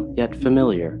 experimental yet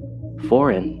familiar,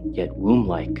 foreign yet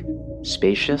womb-like,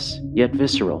 spacious yet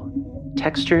visceral,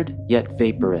 textured yet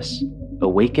vaporous,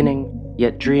 awakening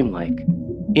yet dreamlike,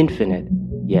 infinite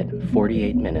yet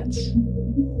 48 minutes.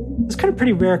 It's kind of a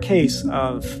pretty rare case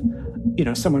of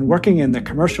someone working in the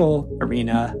commercial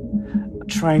arena,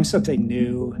 trying something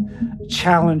new,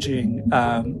 challenging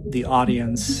the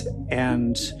audience,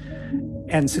 and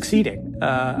succeeding,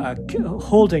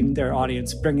 holding their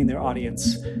audience, bringing their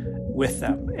audience with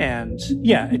them. And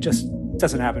it just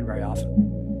doesn't happen very often.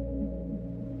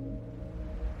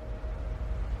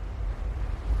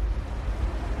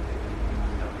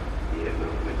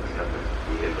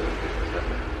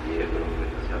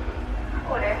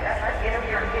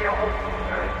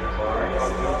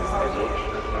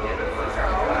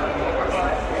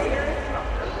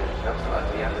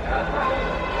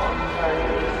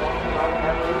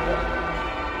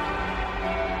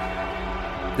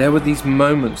 There were these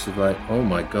moments of like, oh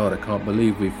my God, I can't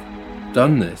believe we've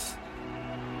done this.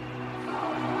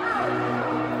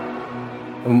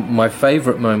 And my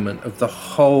favourite moment of the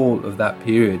whole of that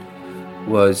period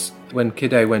was when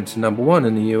Kid A went to #1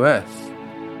 in the US.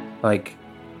 Like,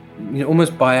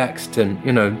 almost by accident,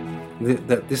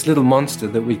 this little monster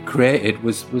that we created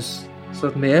was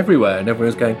suddenly everywhere, and everyone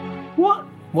was going, what?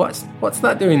 What's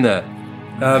that doing there?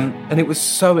 And it was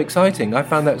so exciting. I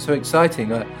found that so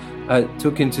exciting. I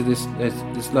took into this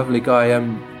lovely guy,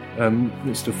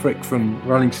 Mr. Frick from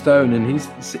Rolling Stone, and he's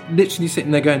literally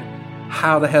sitting there going,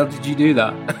 "How the hell did you do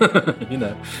that?"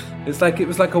 It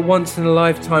was like a once in a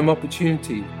lifetime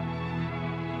opportunity.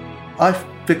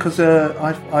 Because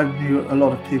I knew a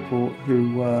lot of people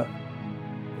who were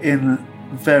in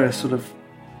various sort of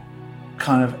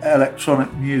kind of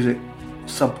electronic music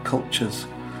subcultures,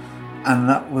 and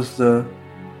that was the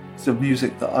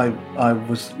music that I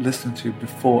was listening to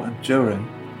before and during.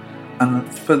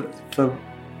 And for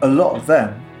a lot of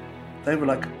them, they were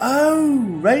like, "Oh,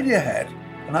 Radiohead."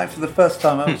 And for the first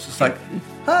time, I was just like,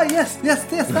 yes,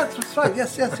 that's right,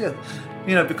 yes.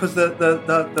 Because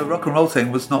the rock and roll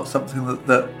thing was not something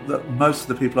that most of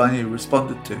the people I knew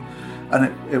responded to. And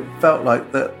it felt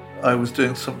like that I was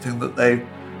doing something that they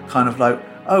kind of like,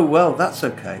 "Oh, well, that's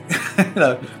okay."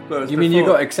 You mean you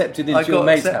got accepted into your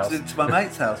mate's house? I got accepted into my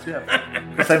mate's house, yeah.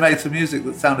 Because they made some music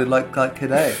that sounded like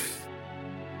Kid A.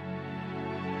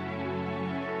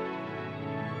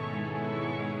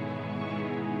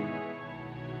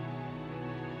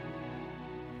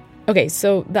 Okay,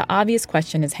 so the obvious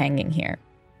question is hanging here.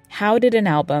 How did an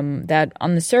album that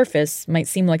on the surface might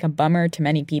seem like a bummer to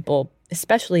many people,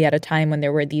 especially at a time when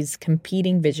there were these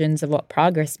competing visions of what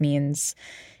progress means,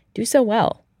 do so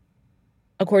well?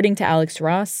 According to Alex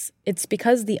Ross, it's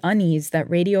because the unease that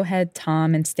Radiohead,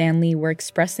 Tom, and Stanley were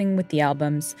expressing with the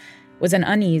albums was an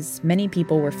unease many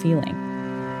people were feeling.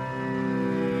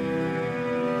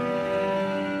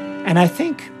 And I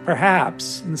think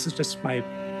perhaps, and this is just my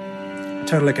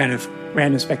totally kind of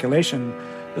random speculation,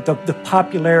 that the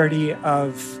popularity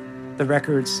of the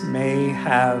records may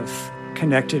have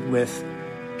connected with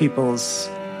people's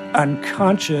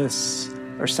unconscious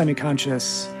or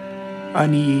semi-conscious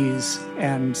unease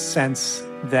and sense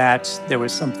that there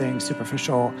was something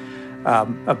superficial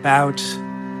about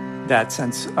that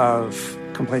sense of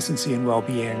complacency and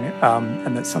well-being,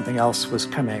 and that something else was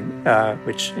coming,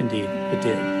 which indeed it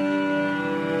did.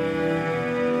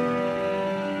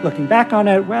 Looking back on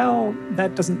it, well,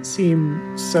 that doesn't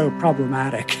seem so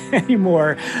problematic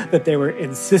anymore, that they were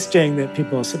insisting that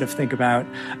people sort of think about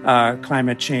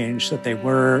climate change, that they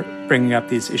were bringing up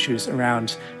these issues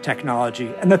around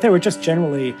technology, and that they were just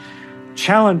generally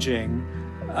challenging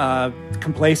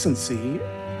complacency.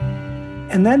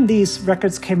 And then these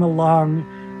records came along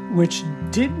which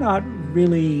did not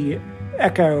really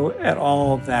echo at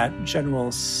all that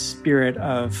general spirit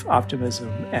of optimism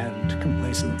and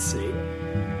complacency.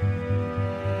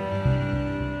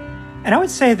 And I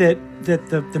would say that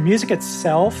the music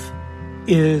itself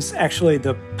is actually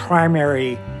the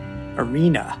primary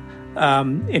arena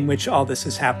in which all this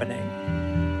is happening.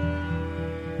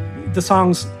 The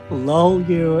songs lull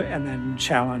you and then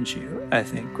challenge you, I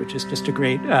think, which is just a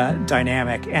great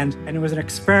dynamic. And it was an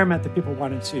experiment that people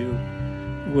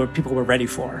were ready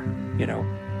for, you know.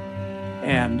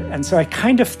 And so I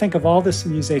kind of think of all this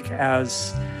music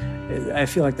as, I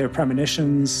feel like they're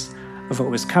premonitions of what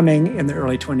was coming in the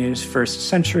early 21st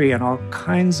century and all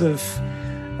kinds of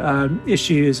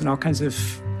issues and all kinds of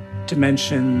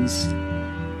dimensions.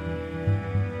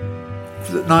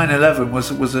 9/11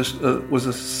 was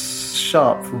a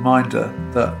sharp reminder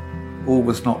that all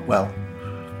was not well,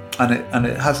 and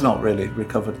it has not really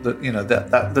recovered. That, you know,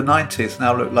 that the 90s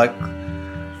now look like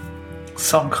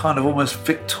some kind of almost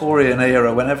Victorian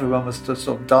era when everyone was just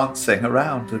sort of dancing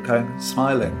around and going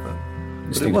smiling, but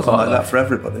it wasn't like that for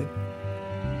everybody.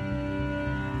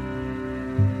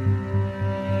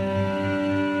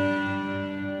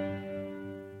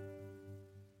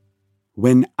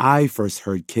 When I first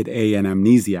heard Kid A and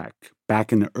Amnesiac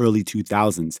back in the early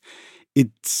 2000s,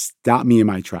 it stopped me in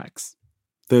my tracks.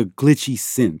 The glitchy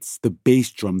synths, the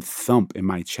bass drum thump in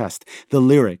my chest, the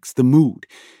lyrics, the mood,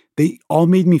 they all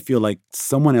made me feel like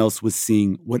someone else was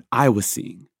seeing what I was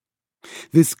seeing.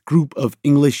 This group of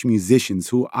English musicians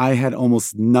who I had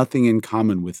almost nothing in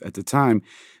common with at the time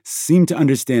seemed to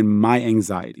understand my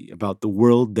anxiety about the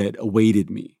world that awaited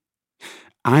me.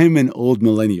 I'm an old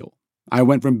millennial. I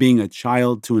went from being a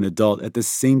child to an adult at the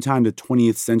same time the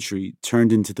 20th century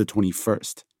turned into the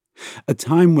 21st. A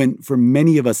time when, for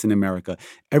many of us in America,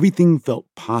 everything felt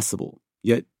possible,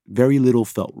 yet very little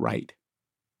felt right.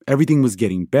 Everything was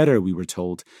getting better, we were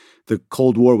told. The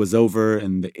Cold War was over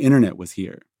and the internet was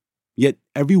here. Yet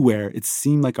everywhere it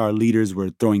seemed like our leaders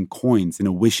were throwing coins in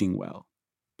a wishing well.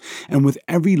 And with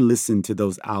every listen to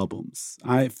those albums,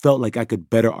 I felt like I could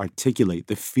better articulate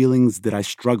the feelings that I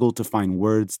struggled to find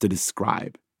words to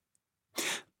describe.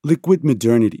 Liquid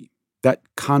modernity, that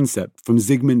concept from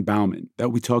Zygmunt Bauman that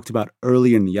we talked about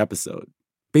earlier in the episode,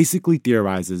 basically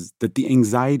theorizes that the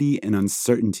anxiety and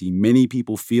uncertainty many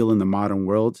people feel in the modern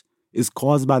world is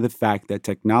caused by the fact that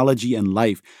technology and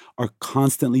life are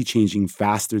constantly changing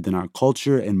faster than our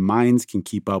culture and minds can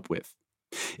keep up with.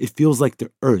 It feels like the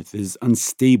earth is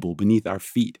unstable beneath our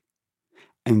feet.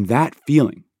 And that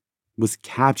feeling was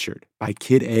captured by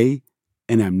Kid A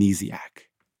and Amnesiac.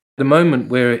 The moment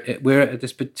we're at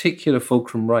this particular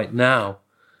fulcrum right now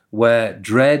where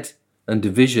dread and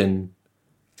division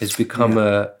has become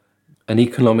an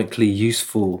economically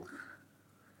useful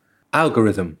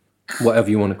algorithm, whatever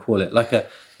you want to call it. Like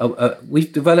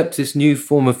we've developed this new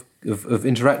form of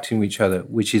interacting with each other,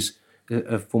 which is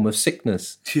a form of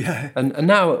sickness. Yeah. And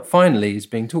now finally it's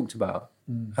being talked about.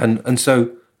 And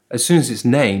so as soon as it's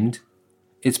named,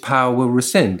 its power will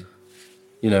rescind,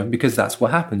 you know, because that's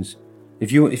what happens.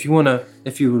 If you want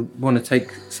to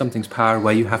take something's power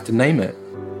away, you have to name it.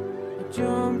 I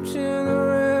jumped in the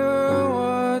river,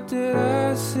 what did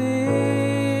I see?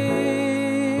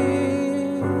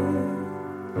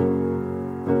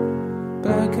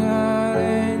 Black-eyed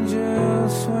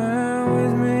angels swam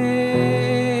with me.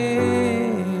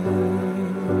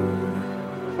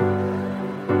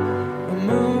 A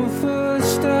moon full of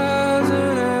stars.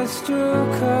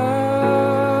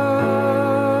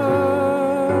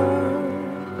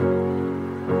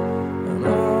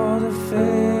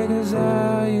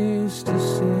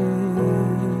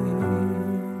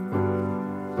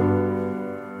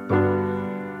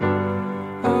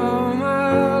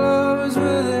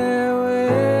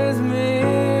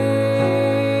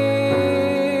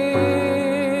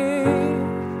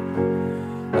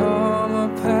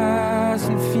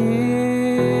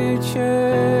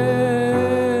 change.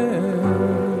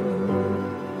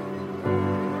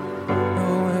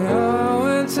 Oh, we all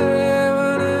went to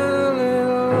heaven in a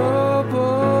little rowboat.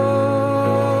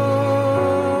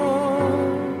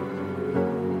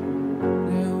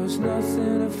 There was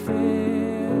nothing to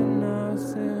fear,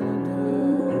 nothing to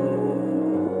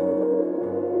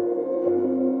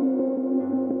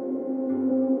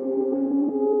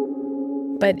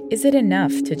But is it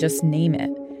enough to just name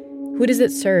it? Who does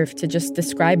it serve to just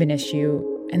describe an issue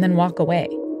and then walk away?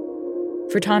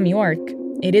 For Tom York,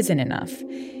 it isn't enough.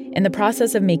 And the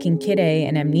process of making Kid A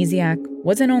and Amnesiac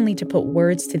wasn't only to put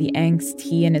words to the angst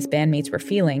he and his bandmates were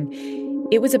feeling,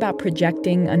 it was about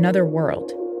projecting another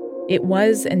world. It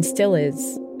was, and still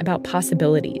is, about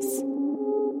possibilities.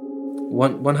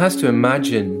 One has to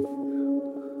imagine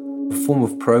a form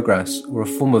of progress or a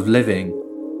form of living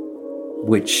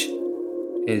which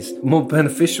is more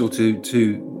beneficial to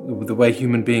the way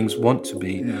human beings want to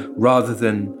be, rather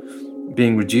than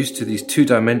being reduced to these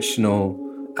two-dimensional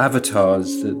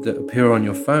avatars that appear on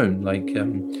your phone. Like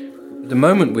the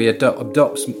moment we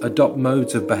adopt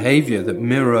modes of behavior that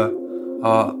mirror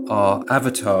our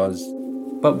avatars,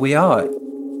 but we are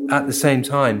at the same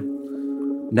time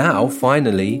now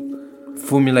finally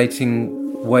formulating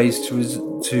ways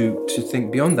to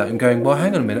think beyond that and going, well,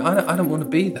 hang on a minute, I don't want to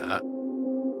be that.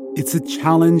 It's a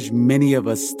challenge many of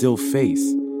us still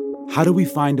face. How do we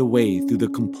find a way through the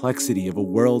complexity of a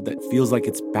world that feels like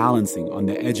it's balancing on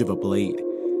the edge of a blade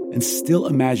and still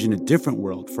imagine a different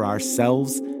world for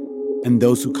ourselves and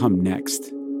those who come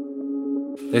next?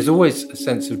 There's always a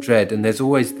sense of dread, and there's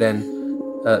always then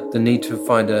the need to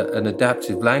find an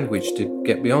adaptive language to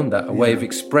get beyond that, a way of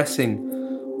expressing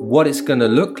what it's going to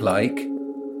look like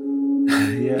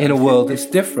in a world that's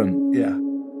different. Yeah.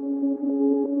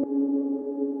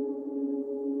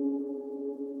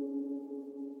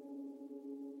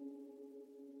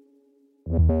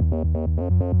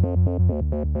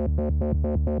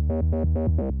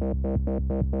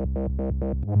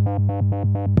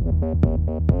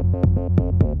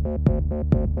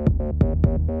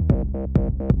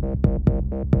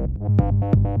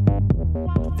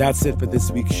 That's it for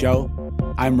this week's show.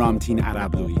 I'm Ramtin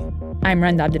Arablouei. I'm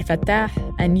Randa Abdel Fattah,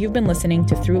 and you've been listening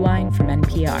to Throughline from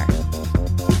NPR.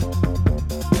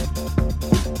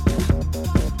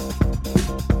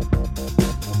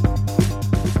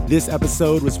 This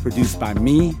episode was produced by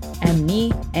me. And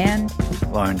me, and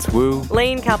Lawrence Wu,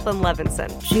 Lane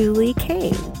Kaplan-Levinson, Julie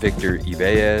Kane, Victor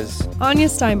Ibeez, Anya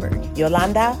Steinberg,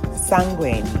 Yolanda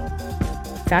Sangweni.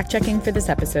 Fact-checking for this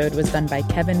episode was done by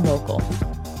Kevin Vogel.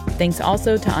 Thanks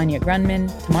also to Anya Grunman,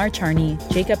 Tamar Charney,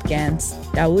 Jacob Gantz,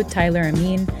 Dawood Tyler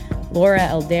Amin, Laura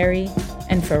Elderi,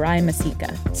 and Farai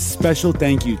Masika. Special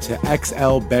thank you to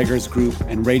XL Beggars Group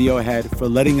and Radiohead for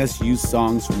letting us use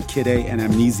songs from Kid A and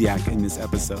Amnesiac in this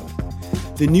episode.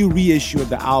 The new reissue of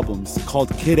the albums,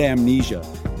 called Kid A Amnesia,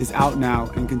 is out now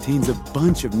and contains a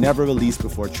bunch of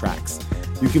never-released-before tracks.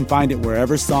 You can find it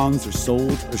wherever songs are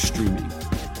sold or streaming.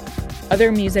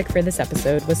 Other music for this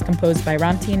episode was composed by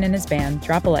Ramtin and his band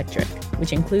Drop Electric,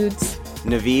 which includes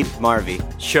Naveed Marvi,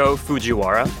 Sho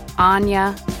Fujiwara,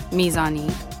 Anya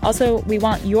Mizani. Also, we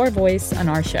want your voice on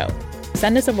our show.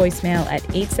 Send us a voicemail at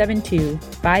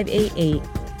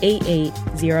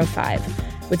 872-588-8805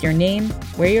 with your name,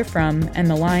 where you're from, and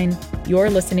the line, "You're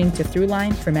listening to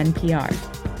Throughline from NPR."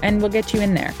 And we'll get you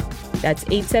in there. That's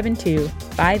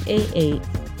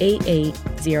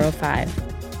 872-588-8805.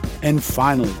 And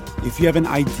finally, if you have an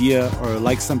idea or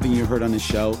like something you heard on the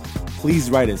show, please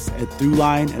write us at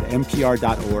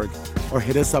throughline@npr.org or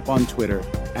hit us up on Twitter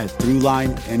at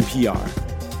throughlinenpr.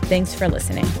 Thanks for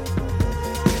listening.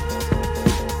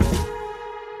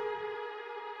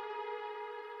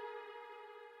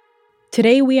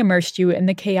 Today, we immersed you in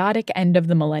the chaotic end of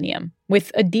the millennium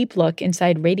with a deep look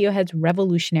inside Radiohead's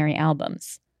revolutionary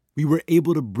albums. We were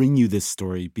able to bring you this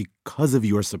story because of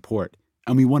your support,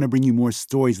 and we want to bring you more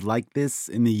stories like this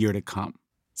in the year to come.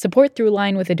 Support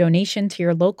Throughline with a donation to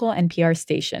your local NPR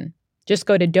station. Just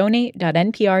go to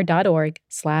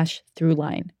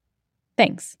donate.npr.org/throughline.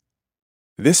 Thanks.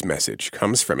 This message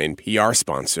comes from NPR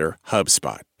sponsor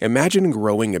HubSpot. Imagine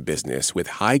growing a business with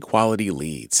high-quality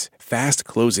leads,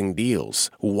 fast-closing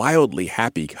deals, wildly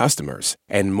happy customers,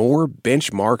 and more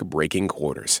benchmark-breaking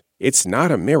quarters. It's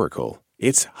not a miracle,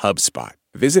 it's HubSpot.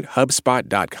 Visit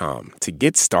HubSpot.com to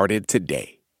get started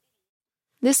today.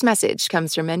 This message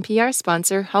comes from NPR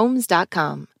sponsor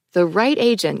Homes.com. The right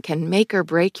agent can make or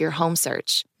break your home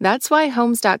search. That's why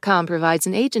Homes.com provides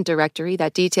an agent directory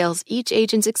that details each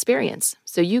agent's experience,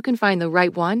 so you can find the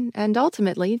right one and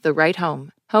ultimately the right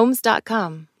home.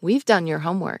 Homes.com. We've done your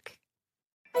homework.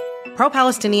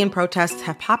 Pro-Palestinian protests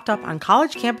have popped up on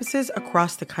college campuses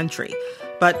across the country.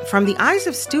 But from the eyes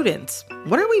of students,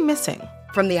 what are we missing?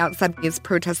 From the outside, these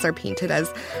protests are painted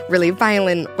as really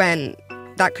violent when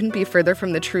that couldn't be further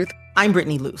from the truth. I'm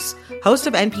Brittany Luce, host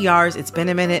of NPR's It's Been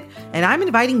a Minute, and I'm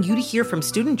inviting you to hear from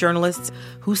student journalists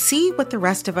who see what the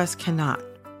rest of us cannot.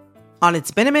 On It's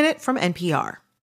Been a Minute from NPR.